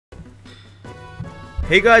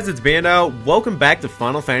Hey guys, it's Bando. Welcome back to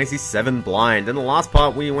Final Fantasy VII Blind. In the last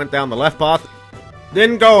part, we went down the left path.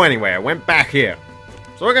 Didn't go anywhere. Went back here.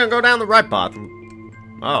 So we're gonna go down the right path.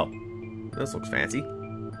 Oh. This looks fancy.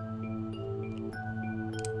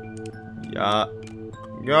 Yeah.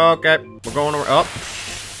 Okay. We're going up.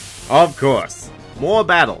 Of course. More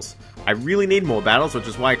battles. I really need more battles, which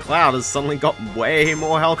is why Cloud has suddenly got way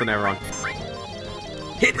more health than everyone.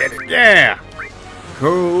 Hit it! Yeah!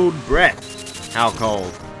 Cold breath. How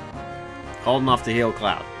cold? Cold enough to heal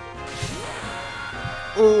Cloud.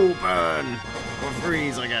 Ooh, burn! Or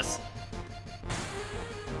freeze, I guess.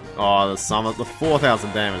 Oh, the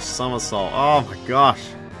 4,000 damage somersault. Oh my gosh.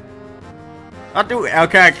 I'll do it.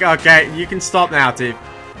 Okay, you can stop now, Tiff.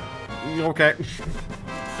 Okay.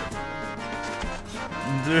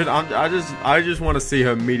 Dude, I just want to see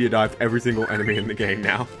her media dive every single enemy in the game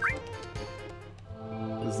now.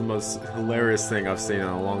 This is the most hilarious thing I've seen in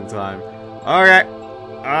a long time. Okay.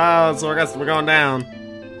 So I guess we're going down.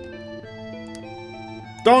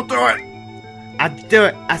 Don't do it! I do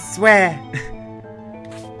it, I swear!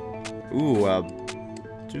 Ooh,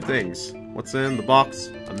 two things. What's in the box?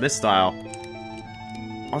 A missile.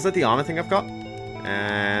 Oh, is that the armor thing I've got?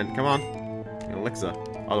 And, come on. Elixir.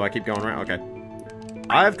 Oh, do I keep going right? Okay.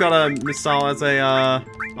 I've got a missile as a,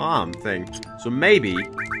 arm thing. So maybe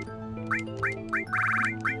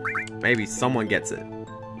someone gets it.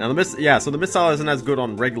 Now so the missile isn't as good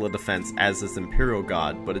on regular defense as this Imperial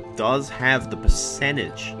Guard, but it does have the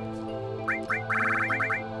percentage.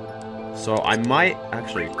 So I might,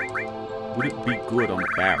 actually, would it be good on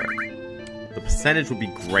Barret? The percentage would be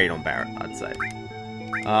great on Barret, I'd say.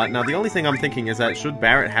 Now the only thing I'm thinking is that should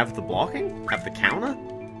Barret have the blocking? Have the counter?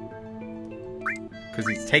 Because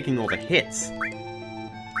he's taking all the hits.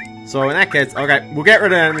 So in that case, okay, we'll get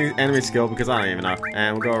rid of enemy skill because I don't even know.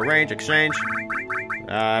 And we'll go range, exchange.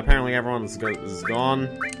 Apparently everyone is gone.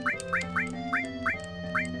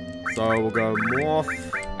 So we'll go morph.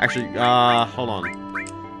 Actually, hold on.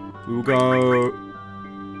 We'll go.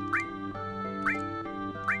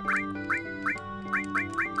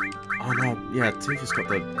 Oh no, yeah, Tifa's got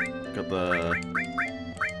the.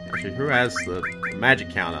 Actually, who has the magic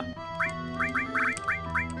counter?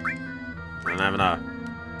 I never know.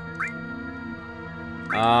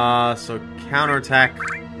 So counterattack.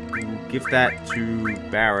 Give that to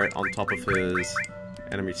Barret on top of his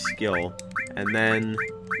enemy skill, and then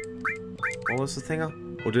what was the thing?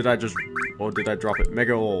 Or did I drop it?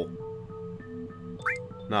 Mega All.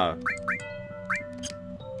 No.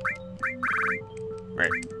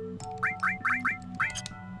 Right.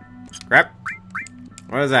 Crap.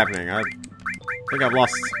 What is happening? I think I've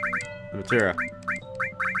lost the materia.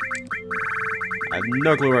 I have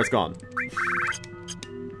no clue where it's gone.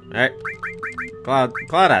 Alright. Cloud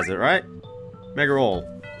has it, right? Mega All.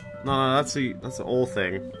 No, that's the All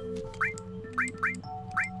thing.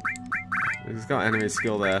 He's got enemy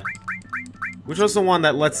skill there. Which was the one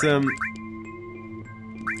that lets him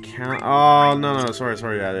count? Oh no, sorry,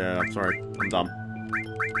 yeah, I'm sorry. I'm dumb.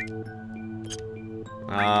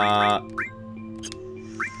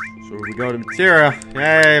 So we go to materia.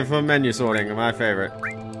 Yay for menu sorting, my favorite.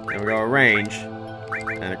 And we go arrange.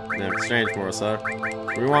 And exchange more so.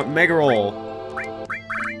 We want Mega All.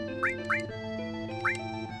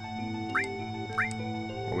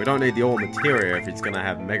 Well, we don't need the All materia if it's gonna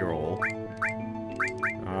have Mega All.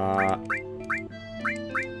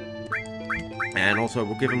 And also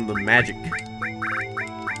we'll give him the magic.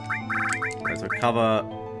 Right, so cover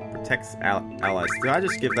protects allies. Did I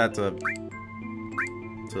just give that to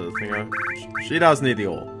the thingo? She does need the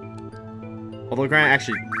All. Although Grant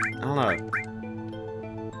actually, I don't know.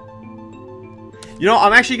 You know,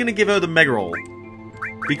 I'm actually gonna give her the Mega All.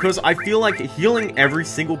 Because I feel like healing every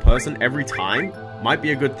single person every time might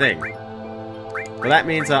be a good thing. But that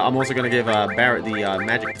means I'm also gonna give Barret the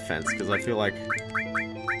magic defense, because I feel like...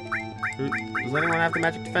 Does anyone have the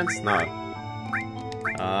magic defense? No.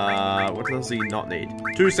 What does he not need?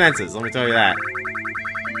 2 senses, let me tell you that.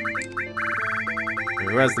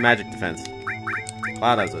 Who has the magic defense?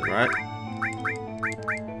 Cloud has it, right?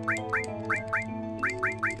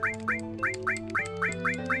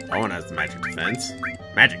 No one has the magic defense.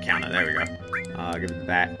 Magic counter, there we go. I'll give it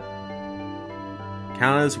that.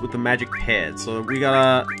 Counters with the magic paired. So we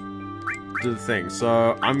gotta do the thing.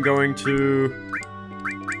 So I'm going to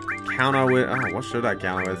counter with... Oh, what should I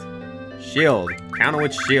counter with? Shield. Counter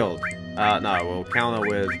with shield. No, we'll counter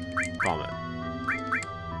with Comet.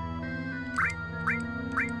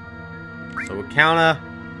 So we'll counter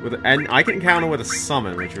with... And I can counter with a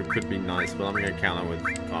summon, which could be nice, but I'm gonna counter with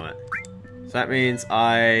Comet. So that means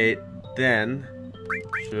I then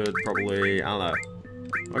should probably... I don't know.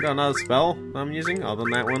 I got another spell that I'm using other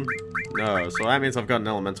than that one? No, so that means I've got an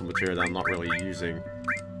elemental material that I'm not really using.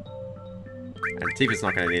 And Tifa's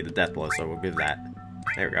not going to need the death blow, so we'll give that.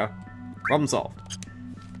 There we go. Problem solved.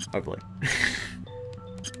 Hopefully.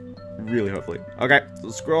 Really hopefully. Okay, so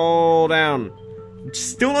scroll down.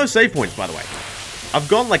 Still no save points, by the way. I've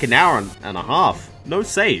gone like an hour and a half. No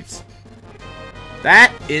saves.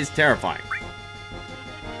 That is terrifying.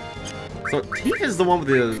 So Tifa's the one with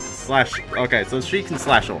the slash. Okay, so she can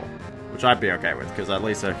slash all, which I'd be okay with, because at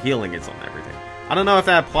least her healing is on everything. I don't know if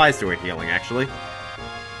that applies to her healing, actually.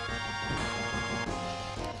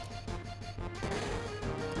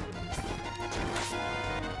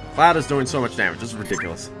 Cloud is doing so much damage. This is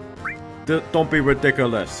ridiculous. Don't be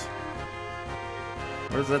ridiculous.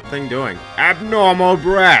 What is that thing doing? Abnormal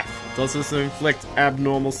breath! Does this inflict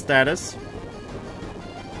abnormal status?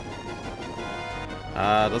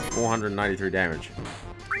 That's 493 damage.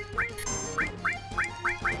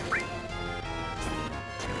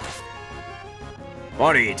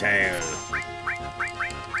 Body tail.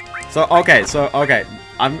 So okay.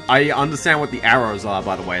 I understand what the arrows are,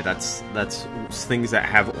 by the way. That's things that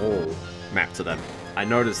have all mapped to them. I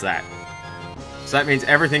noticed that. So that means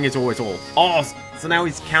everything is always all. Oh, so now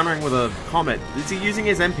he's countering with a comet. Is he using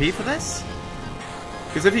his MP for this?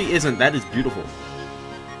 Because if he isn't, that is beautiful.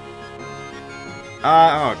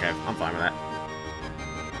 Oh, okay. I'm fine with that.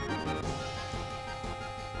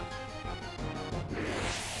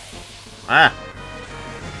 Ah.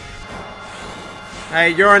 Hey,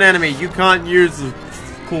 you're an enemy. You can't use the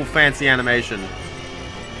cool fancy animation.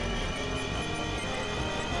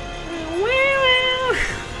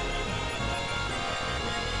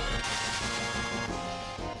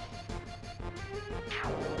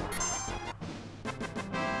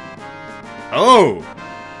 Oh!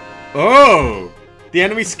 Oh! The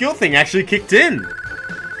enemy skill thing actually kicked in!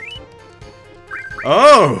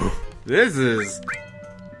 Oh! This is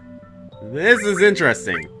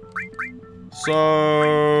interesting.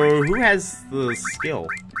 So, who has the skill?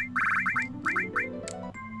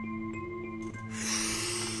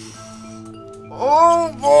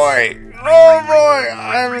 Oh boy! Oh boy!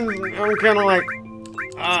 I'm kind of like,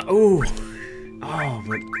 ooh. Oh,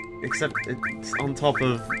 but except it's on top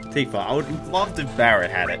of Tifa. I would love if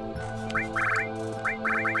Barret had it.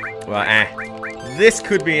 Well, this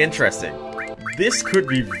could be interesting. This could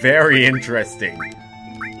be very interesting.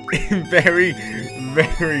 Very,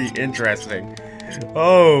 very interesting.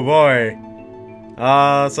 Oh boy.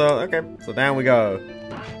 Okay. So down we go.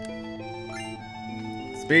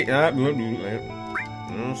 Speak.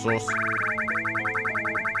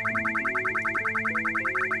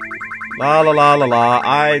 La la la la la.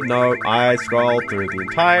 I know. I scrolled through the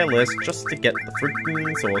entire list just to get the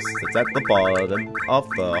freaking source that's at the bottom of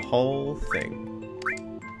the whole thing.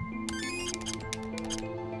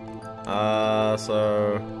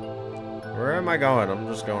 So where am I going? I'm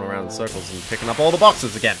just going around in circles and picking up all the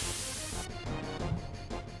boxes again.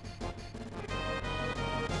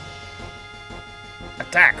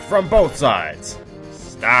 Attack from both sides.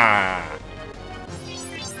 Star.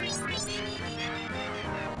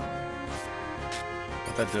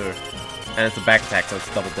 What's that do? And it's a back attack, so it's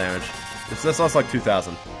double damage. This looks like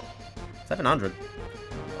 2,000. 700.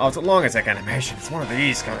 Oh, it's a long attack animation. It's one of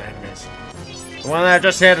these kind of enemies. The one that I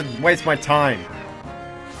just had to waste my time.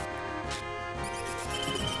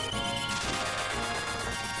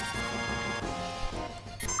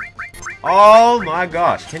 Oh my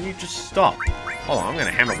gosh, can you just stop? Hold on, I'm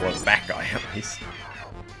gonna hammer blow the back guy at least.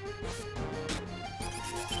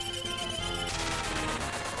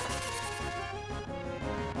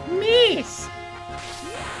 Miss!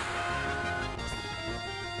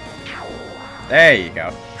 There you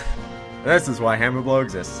go. This is why hammer blow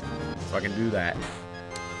exists. So I can do that.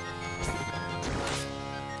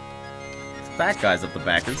 That guy's up the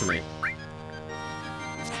back, isn't he?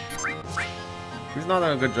 He's not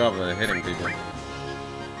doing a good job of hitting people.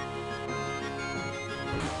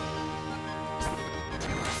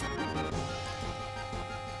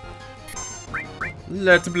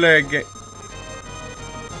 Let's play game.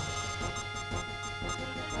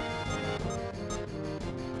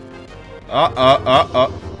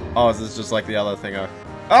 Oh, is this just like the other thing?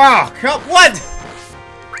 Oh, come, what?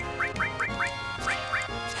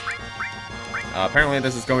 Apparently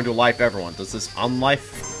this is going to life everyone. Does this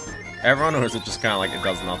unlife everyone, or is it just kind of like it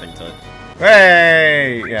does nothing to it?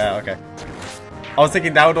 Hey! Yeah, okay. I was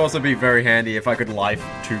thinking that would also be very handy if I could life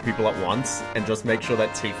 2 people at once and just make sure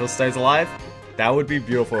that Tifa stays alive. That would be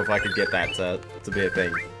beautiful if I could get that to be a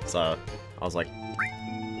thing. So, I was like,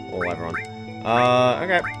 all everyone.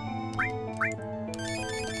 Okay.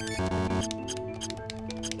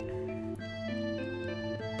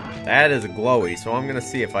 That is a glowy, so I'm gonna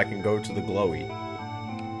see if I can go to the glowy.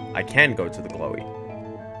 I can go to the glowy.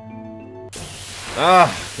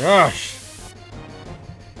 Ah, gosh.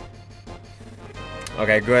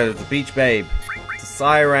 Okay, good. It's a beach babe. It's a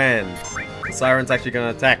siren. The siren's actually gonna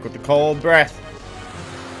attack with the cold breath.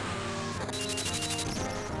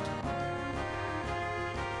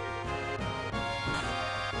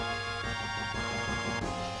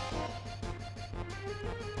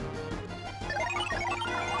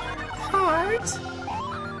 Heart.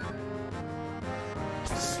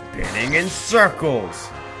 Spinning in circles.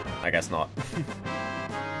 I guess not.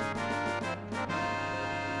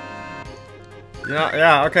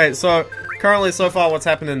 Yeah, okay, so currently so far what's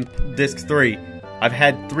happened in Disc 3, I've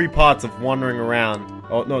had 3 parts of wandering around,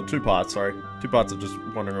 oh no, 2 parts, sorry. 2 parts of just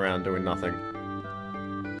wandering around doing nothing.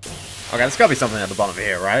 Okay, there's gotta be something at the bottom of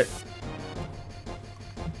here, right?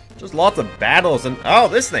 Just lots of battles and, oh,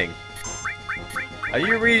 this thing! Are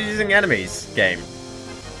you reusing enemies, game?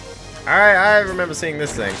 I remember seeing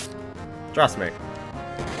this thing. Trust me.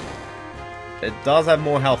 It does have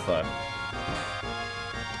more health though.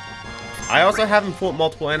 I also haven't fought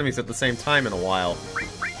multiple enemies at the same time in a while.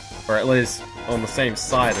 Or at least on the same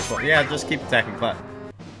side as well. Yeah, just keep attacking flat.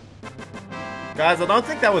 Guys, I don't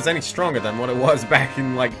think that was any stronger than what it was back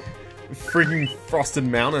in, like, freaking Frosted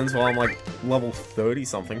Mountains while I'm, like, level 30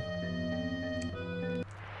 something.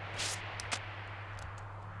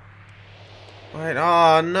 Wait,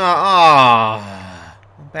 oh no,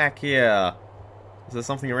 I'm back here. Is there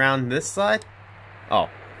something around this side? Oh.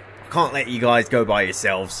 Can't let you guys go by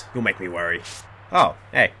yourselves. You'll make me worry. Oh,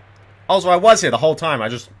 hey. Also, I was here the whole time. I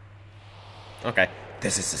just... Okay.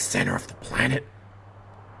 This is the center of the planet.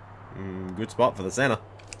 Good spot for the center.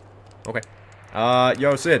 Okay.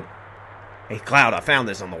 Yo, Sid. Hey, Cloud, I found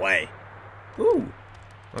this on the way. Ooh.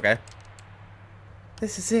 Okay.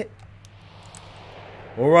 This is it.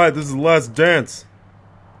 Alright, this is the last dance.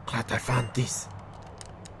 Cloud, I found this.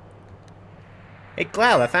 Hey,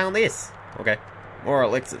 Cloud, I found this. Okay. More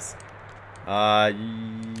elixirs. Yeah,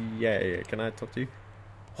 can I talk to you?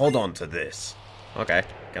 Hold on to this. Okay,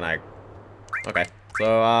 can I... Okay,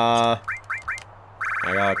 so, I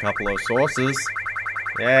got a couple of sources.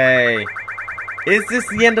 Yay. Is this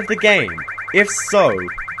the end of the game? If so...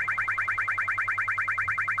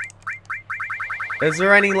 Is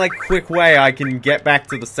there any, like, quick way I can get back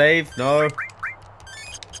to the save? No? It's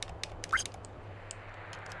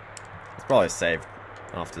probably saved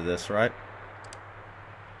after this, right?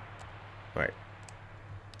 Wait.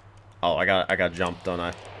 Oh, I gotta jump, don't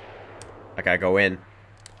I? I gotta go in.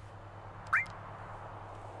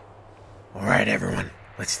 Alright, everyone.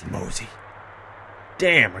 Let's mosey.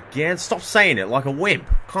 Damn, again? Stop saying it like a wimp.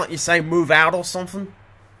 Can't you say move out or something?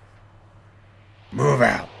 Move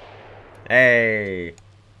out. Hey.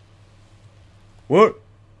 What?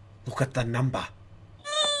 Look at the number.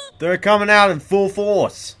 They're coming out in full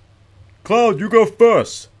force. Cloud, you go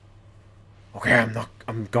first. Okay,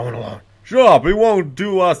 I'm going alone. Shut up, it won't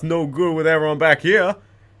do us no good with everyone back here.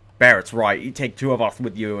 Barrett's right, you take 2 of us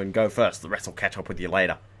with you and go first. The rest will catch up with you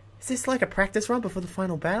later. Is this like a practice run before the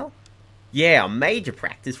final battle? Yeah, a major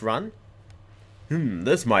practice run.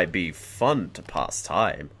 This might be fun to pass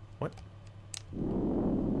time. What?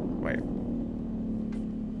 Wait.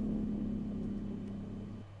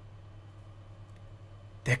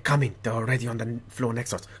 They're coming. They're already on the floor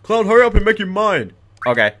next to us. Cloud, hurry up and make your mind.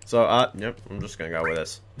 Okay, so, yep, I'm just gonna go with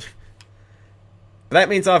this. That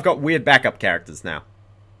means I've got weird backup characters now.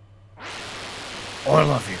 All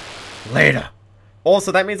of you. Later.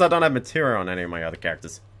 Also, that means I don't have material on any of my other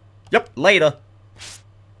characters. Yep, later.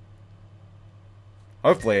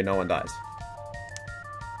 Hopefully no one dies.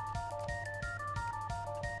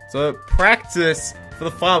 So, practice for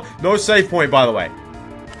the final... No save point, by the way.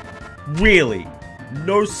 Really.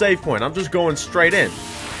 No save point. I'm just going straight in.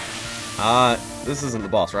 This isn't the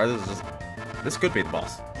boss, right? This is just... This could be the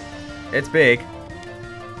boss. It's big.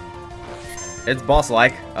 It's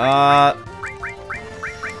boss-like. I'm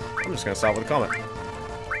just gonna start with a comment.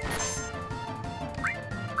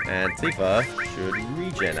 And Tifa should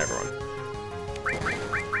regen everyone.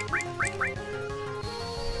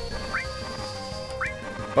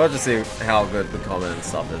 I'll just see how good the comment and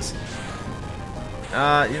stuff is.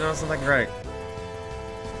 You know, it's not that great.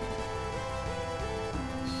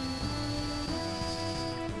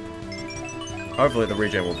 Hopefully the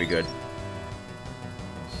regen will be good.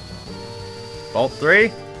 Bolt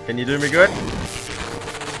 3? Can you do me good?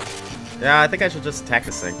 Yeah, I think I should just attack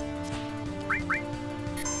this thing.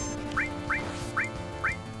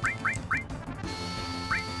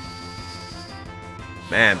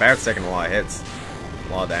 Man, Barrett's taking a lot of hits.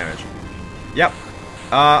 A lot of damage. Yep.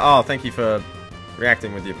 Oh, thank you for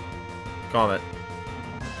reacting with your comment.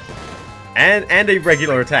 And a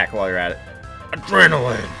regular attack while you're at it.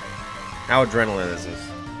 Adrenaline! How adrenaline is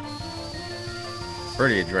this?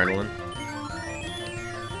 Pretty adrenaline.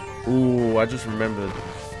 Ooh, I just remembered.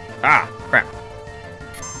 Ah, crap.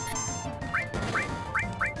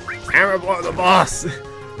 Hammer blow the boss!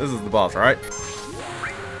 This is the boss, right?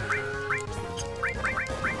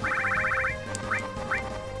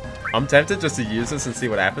 I'm tempted just to use this and see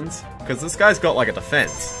what happens. Because this guy's got like a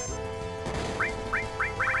defense.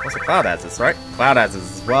 Also, Cloud adds this, right? Cloud adds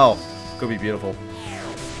this as well. Could be beautiful.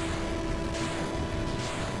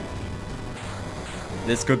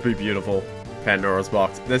 This could be beautiful. Pandora's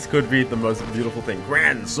box. This could be the most beautiful thing.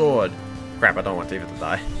 Grand sword! Crap, I don't want Tifa to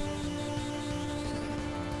die.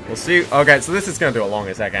 We'll see. Okay, so this is going to do a long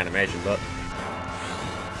attack animation, but...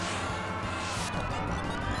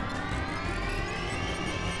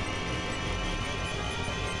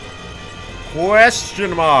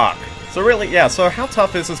 Question mark! So really, yeah, so how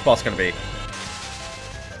tough is this boss going to be?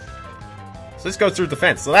 So this goes through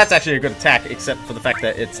defense, so that's actually a good attack, except for the fact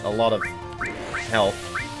that it's a lot of health.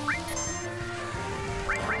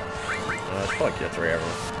 I should probably kill 3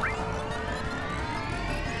 everyone.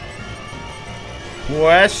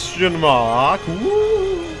 Question mark!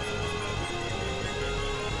 Woo!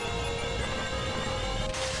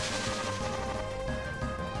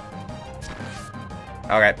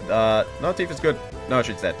 Okay, no, Tifa's good. No,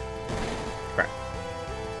 she's dead. Crap.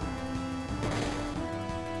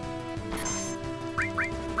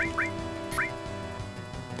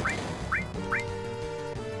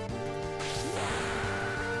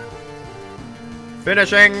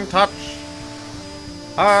 Finishing touch!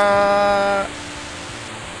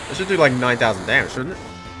 It should do like 9,000 damage, shouldn't it?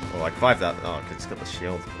 Or like 5,000. Oh, because it's got the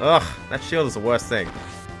shield. Ugh, that shield is the worst thing.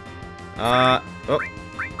 Oh.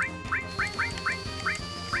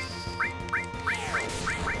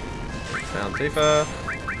 Down Tifa.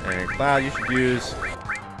 And Cloud, you should use...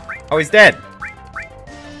 Oh, he's dead!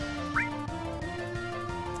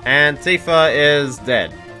 And Tifa is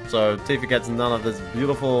dead. So Tifa gets none of this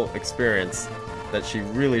beautiful experience that she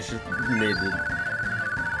really should need.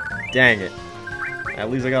 Dang it. At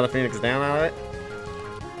least I got a Phoenix down out of it.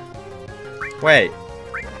 Wait.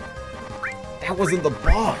 That wasn't the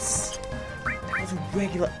boss. That was a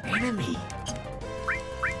regular enemy.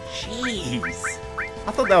 Jeez.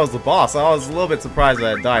 I thought that was the boss. I was a little bit surprised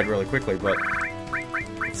that it died really quickly, but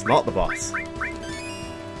it's not the boss.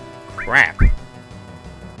 Crap.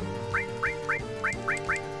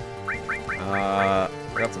 I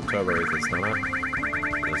got some turbo ethers, don't I?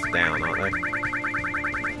 They're just down, aren't they?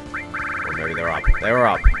 Or maybe they're up. They were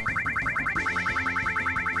up.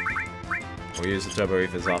 We'll use the turbo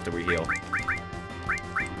ethers after we heal.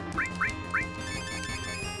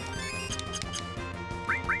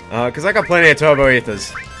 Cause I got plenty of turbo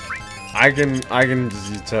ethers. I can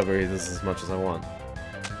just use turbo ethers as much as I want.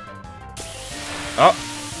 Oh,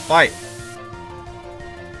 fight!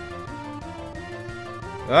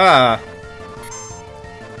 Ah,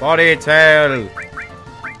 body tail.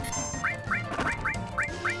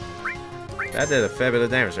 That did a fair bit of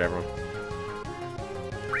damage to everyone.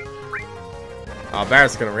 Oh,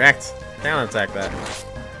 Barrett's gonna react. Counterattack that.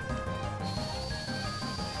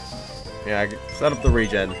 Yeah, set up the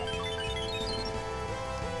regen.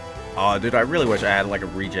 Oh, dude, I really wish I had like a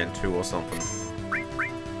regen 2 or something.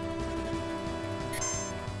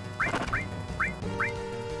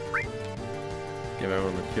 Give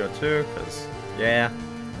everyone the cure 2, because, yeah.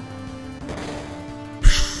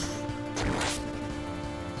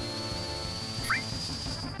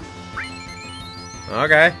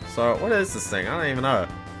 Okay, so what is this thing? I don't even know.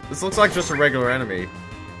 This looks like just a regular enemy.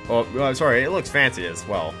 Oh, sorry, it looks fancy as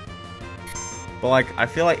well. But like, I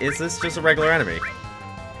feel like, is this just a regular enemy?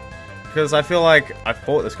 Because I feel like I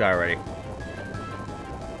fought this guy already.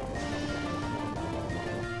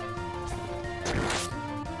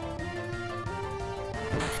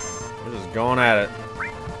 We're just going at it.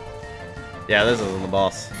 Yeah, this isn't the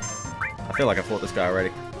boss. I feel like I fought this guy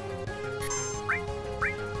already.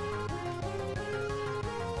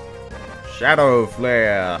 Shadow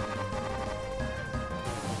Flare.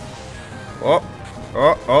 Oh,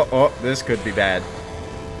 oh, oh, oh, this could be bad.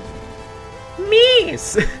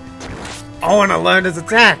 Miss! Oh, and I learned his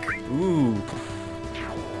attack! Ooh.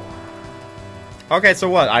 Okay, so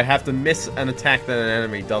what? I have to miss an attack that an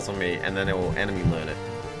enemy does on me, and then it will enemy learn it.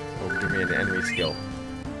 It will give me an enemy skill.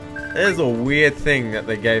 It is a weird thing that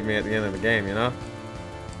they gave me at the end of the game, you know?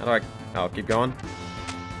 How do I... Oh, keep going.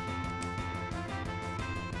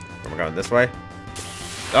 Am I going this way?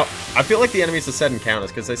 Oh, I feel like the enemies are set encounters,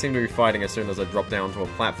 because they seem to be fighting as soon as I drop down to a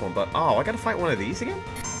platform, but... Oh, I gotta fight one of these again?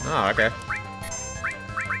 Oh, okay.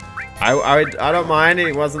 I don't mind.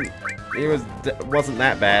 He wasn't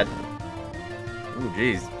that bad. Ooh,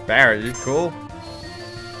 jeez. Barrett, you cool?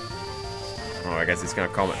 Oh, I guess he's gonna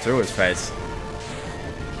comment through his face.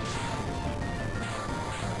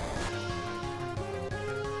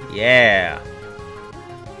 Yeah.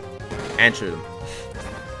 And shoot him.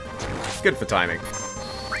 Good for timing.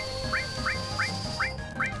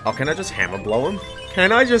 Oh, can I just hammer blow him?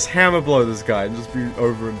 Can I just hammer blow this guy and just be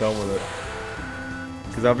over and done with it?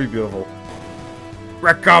 Because that'd be beautiful.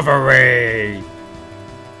 Recovery!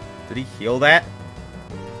 Did he heal that?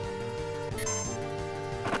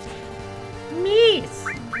 Miss!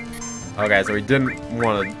 Okay, so he didn't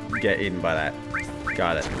want to get eaten by that.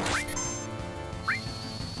 Got it.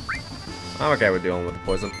 I'm okay with dealing with the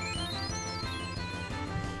poison.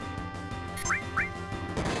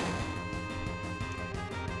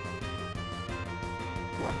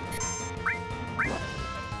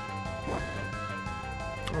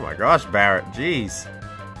 Oh my gosh, Barrett, jeez.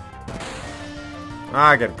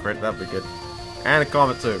 I get a crit, that'd be good. And a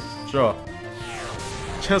comet too, sure.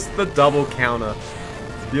 Just the double counter.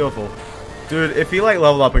 It's beautiful. Dude, if he like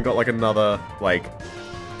leveled up and got like another, like,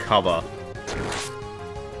 cover.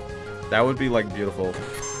 That would be like beautiful.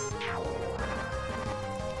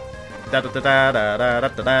 Da da da da da da da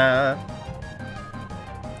da.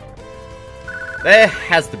 There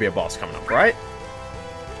has to be a boss coming up, right?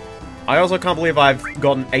 I also can't believe I've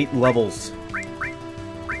gotten 8 levels.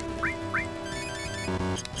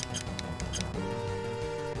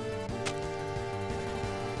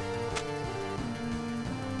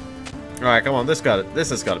 Alright, come on, this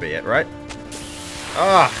has got to be it, right?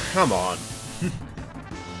 Ah, come on.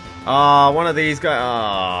 One of these guys.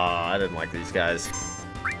 I didn't like these guys.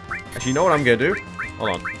 Actually, you know what I'm gonna do? Hold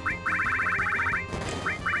on.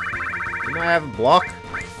 Didn't I have a block?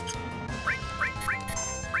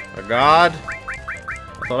 A guard?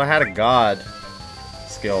 I thought I had a guard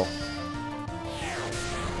skill.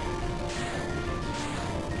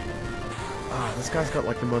 Ah, this guy's got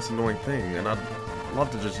like the most annoying thing, and I'd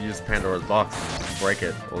love to just use Pandora's box and break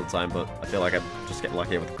it all the time, but I feel like I just get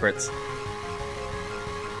lucky with the crits.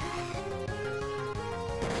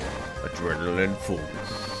 Adrenaline full.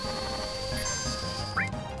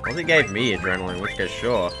 Well, he gave me adrenaline, in which case,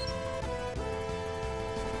 sure.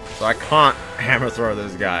 So I can't hammer throw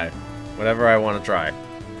this guy. Whatever I want to try.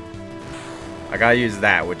 I gotta use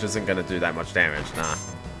that, which isn't gonna do that much damage, nah.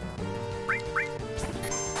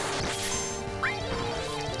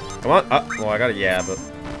 Come on! Oh, well, I got a yeah, but...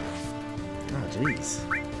 Oh, jeez.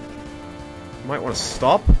 Might want to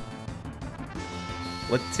stop.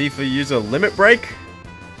 Let Tifa use a limit break.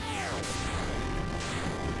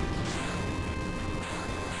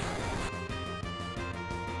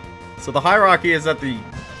 So the hierarchy is that the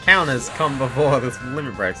counters come before this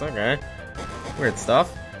limit breaks. Okay. Weird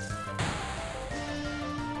stuff.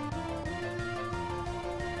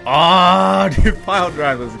 Ah, oh, dude, pile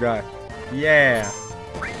drive this guy. Yeah.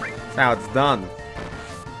 That's how it's done.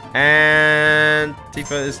 And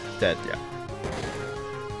Tifa is dead, yeah.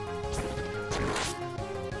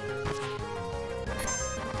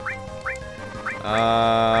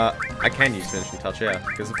 I can use finishing touch, yeah.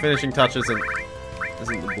 Because the finishing touch isn't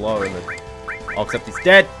the blow in the... Oh, except he's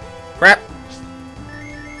dead! Crap!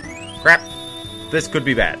 Crap! This could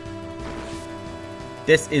be bad.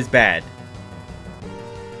 This is bad.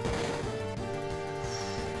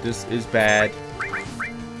 This is bad.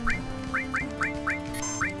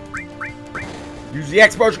 Use the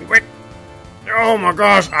X potion, quick! Oh my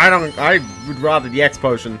gosh, I would rather the X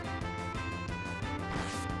potion.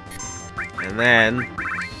 And then,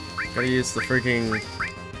 gotta use the freaking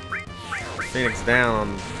Phoenix down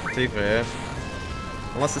on Tifa here.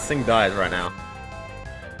 Unless this thing dies right now.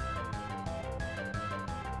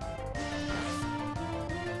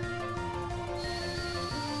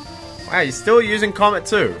 Wow, you're still using Comet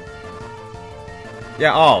too?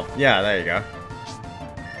 Yeah, oh, yeah, there you go.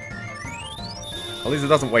 At least it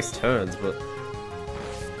doesn't waste turns, but...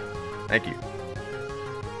 Thank you.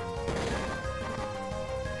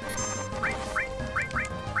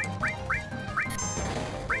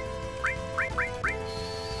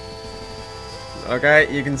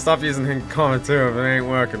 Okay, you can stop using Comet too if it ain't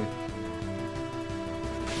working.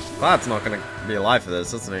 Cloud's not gonna be alive for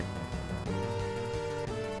this, isn't he?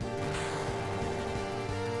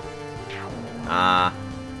 Ah,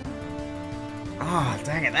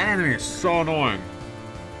 dang it, that enemy is so annoying.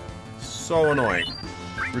 So annoying.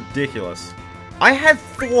 Ridiculous. I have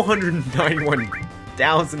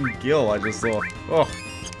 491,000 gil, I just saw. Oh.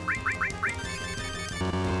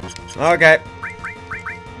 Okay.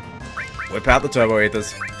 Whip out the turbo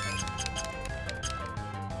ethers.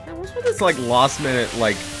 Now, what's with this, like, last minute,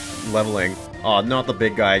 like, leveling. Oh, not the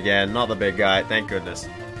big guy again. Not the big guy. Thank goodness.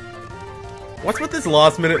 What's with this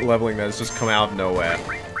last minute leveling that has just come out of nowhere?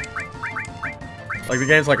 Like, the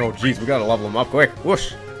game's like, oh jeez, we gotta level him up quick.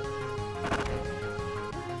 Whoosh!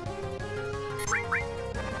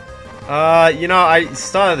 You know, I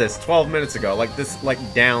started this 12 minutes ago. Like, this, like,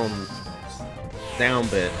 down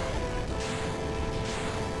bit.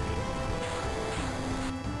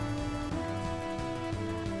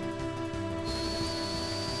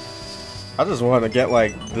 I just want to get,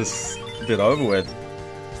 like, this bit over with.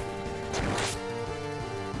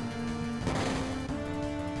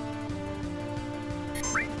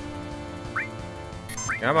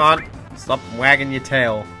 Come on, stop wagging your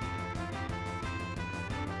tail.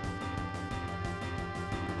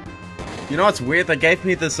 You know what's weird? They gave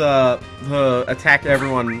me this, the attack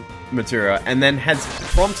everyone material, and then has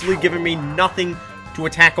promptly given me nothing to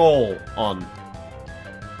attack all on.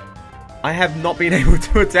 I have not been able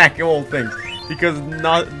to attack all things, because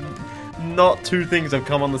not two things have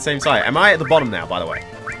come on the same side. Am I at the bottom now, by the way?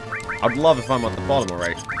 I'd love if I'm at the bottom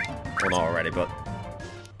already. Well, not already, but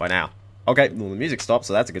by now. Okay, well, the music stopped,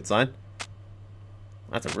 so that's a good sign.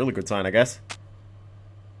 That's a really good sign, I guess.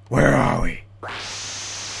 Where are we?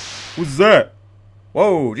 What's that?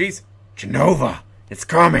 Whoa, jeez. Jenova, it's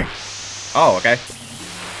coming. Oh, okay.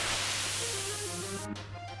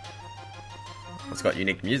 It's got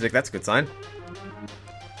unique music, that's a good sign.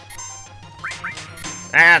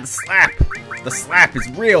 Ah, the slap! The slap is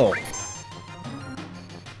real!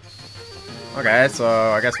 Okay, so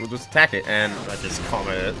I guess we'll just attack it, and I just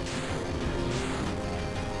comment it.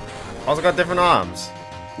 Also got different arms.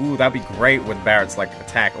 Ooh, that'd be great with Barrett's, like,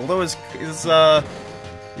 attack. Although the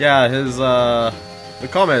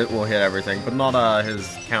comment will hit everything, but not, his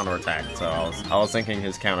counterattack. So I was thinking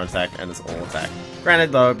his counterattack and his all attack.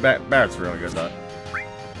 Granted, though, Barrett's really good, though.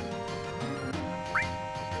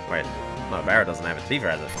 Wait, no, Barrett doesn't have it.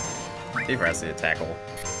 Tifa has it. Tifa has the attack all.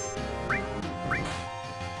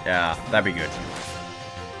 Yeah, that'd be good.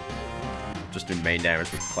 Just do main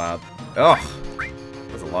damage with Cloud. Ugh!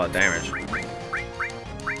 That's a lot of damage.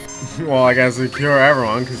 Well, I guess we cure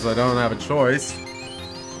everyone, because I don't have a choice.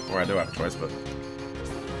 Or I do have a choice, but...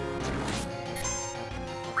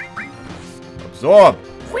 Absorb!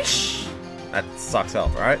 Whoosh! That sucks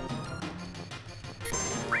health, right?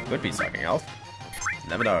 Could be sucking health.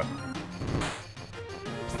 Never know.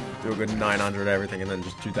 Do a good 900 everything and then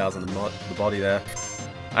just 2,000 the body there.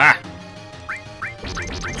 Ah!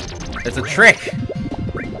 It's a trick!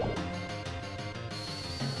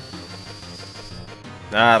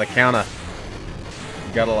 Ah, the counter.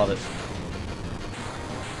 You gotta love it.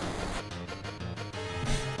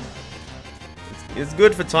 It's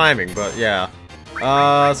good for timing, but yeah.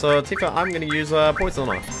 So Tifa, I'm gonna use poison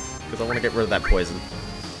on her. Because I want to get rid of that poison.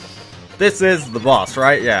 This is the boss,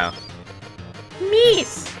 right? Yeah.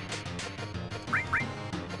 Miss!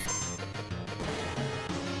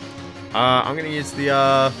 I'm gonna use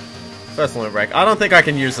the, first limit break. I don't think I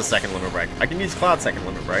can use the second limit break. I can use Cloud's second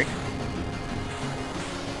limit break.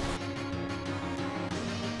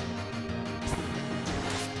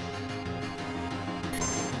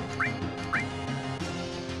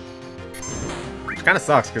 Which kind of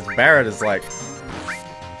sucks, because Barrett is like,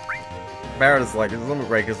 his limit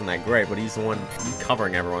break isn't that great, but he's the one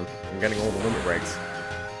covering everyone and getting all the limit breaks.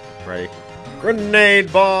 Ready.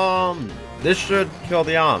 Grenade bomb! This should kill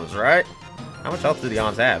the arms, right? How much health do the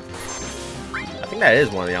arms have? I think that is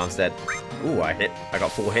one of the arms dead. Ooh, I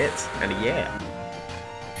got 4 hits, and yeah.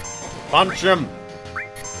 Punch him!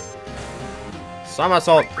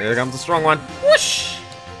 Somersault! Here comes the strong one. Whoosh!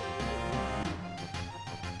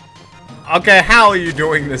 Okay, how are you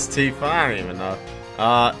doing this, Tifa? I don't even know.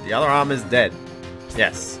 The other arm is dead.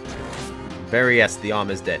 Yes. Very yes, the arm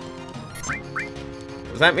is dead.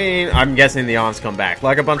 Does that mean... I'm guessing the arms come back.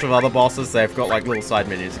 Like a bunch of other bosses, they've got like little side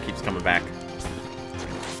menus that keeps coming back.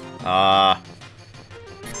 I'm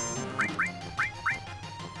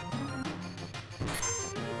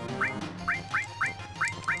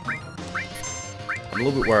a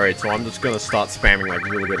little bit worried, so I'm just gonna start spamming like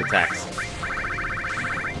really good attacks.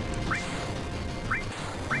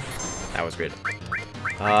 That was good.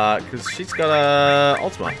 Because she's got a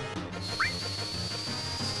Ultima.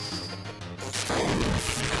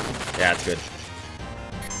 Yeah, it's good.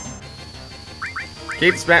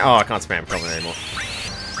 Keep spam. Oh, I can't spam Covenant anymore.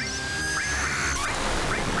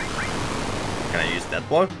 Can I use Death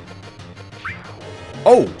Blow?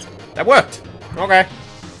 Oh! That worked! Okay.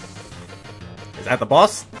 Is that the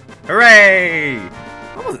boss? Hooray!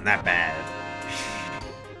 That wasn't that bad.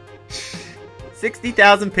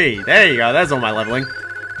 60,000 P. There you go, that's all my leveling.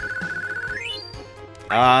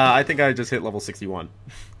 I think I just hit level 61.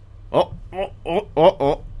 Oh, oh, oh, oh,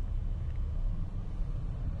 oh.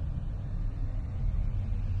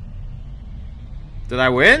 Did I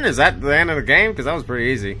win? Is that the end of the game? Because that was pretty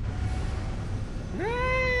easy.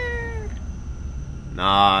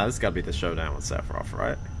 Nah, this gotta be the showdown with Sephiroth,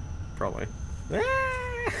 right? Probably.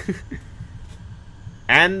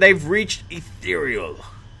 And they've reached Ethereal.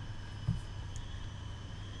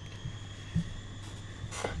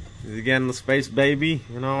 Is he getting the space baby?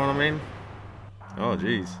 You know what I mean? Oh,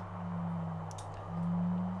 jeez.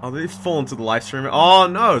 Oh, they've fallen to the live stream. Oh,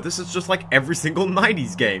 no. This is just like every single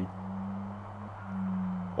 90s game.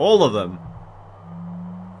 All of them.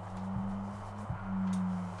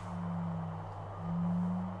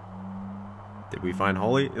 Did we find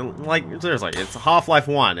Holy? Like, seriously, it's Half-Life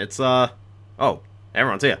 1. It's, Oh,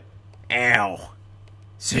 everyone's here. Ow.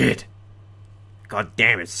 Sid. God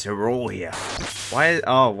damn it, so we're all here. Why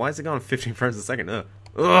is it going 15 frames a second?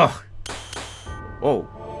 Ugh. Whoa.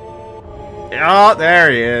 Oh,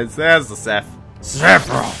 there he is. There's the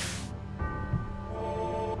Sephiroth.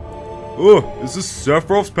 Oh, is this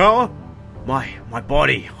Sephiroth's power? My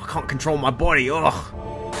body. I can't control my body. Ugh.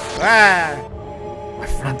 Ah. My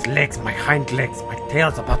front legs, my hind legs, my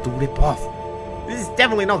tail's about to rip off. This is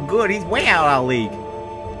definitely not good. He's way out of our league.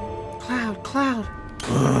 Cloud.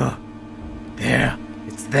 Ugh. There.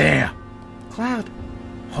 It's there. Cloud.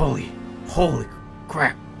 Holy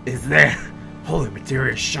crap. It's there. Holy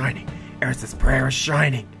materia is shining. Eris's prayer is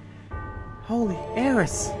shining. Holy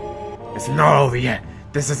Eris. It's not over yet.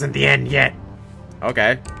 This isn't the end yet.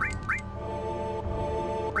 Okay.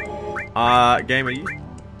 Game, are you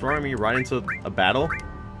throwing me right into a battle?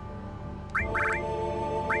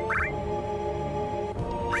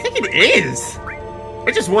 I think it is.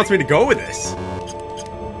 It just wants me to go with this.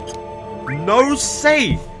 No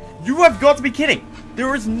save. You have got to be kidding.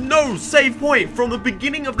 There is no save point from the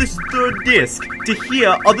beginning of this third disc to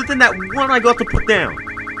here other than that one I got to put down.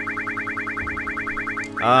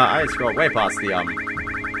 I scrolled way past the,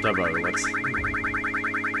 Turbo Ellipse.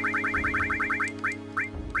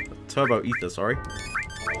 Turbo Ether, sorry.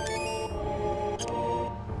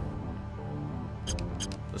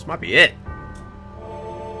 This might be it.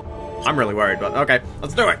 I'm really worried, but okay,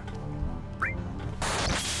 let's do it.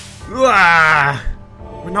 Uah!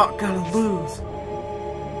 We're not gonna lose.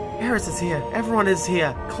 Eris is here. Everyone is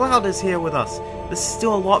here. Cloud is here with us. There's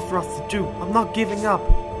still a lot for us to do. I'm not giving up.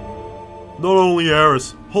 Not only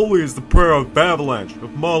Eris, Holy is the prayer of Avalanche, of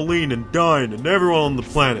Marlene and Dyne, and everyone on the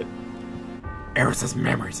planet. Eris's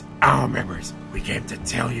memories, our memories. We came to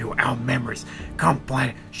tell you our memories. Come,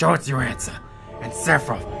 planet, show us your answer. And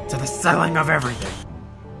Sephiroth, to the settling of everything.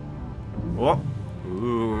 Oh,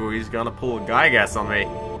 ooh, he's gonna pull a Gygas on me.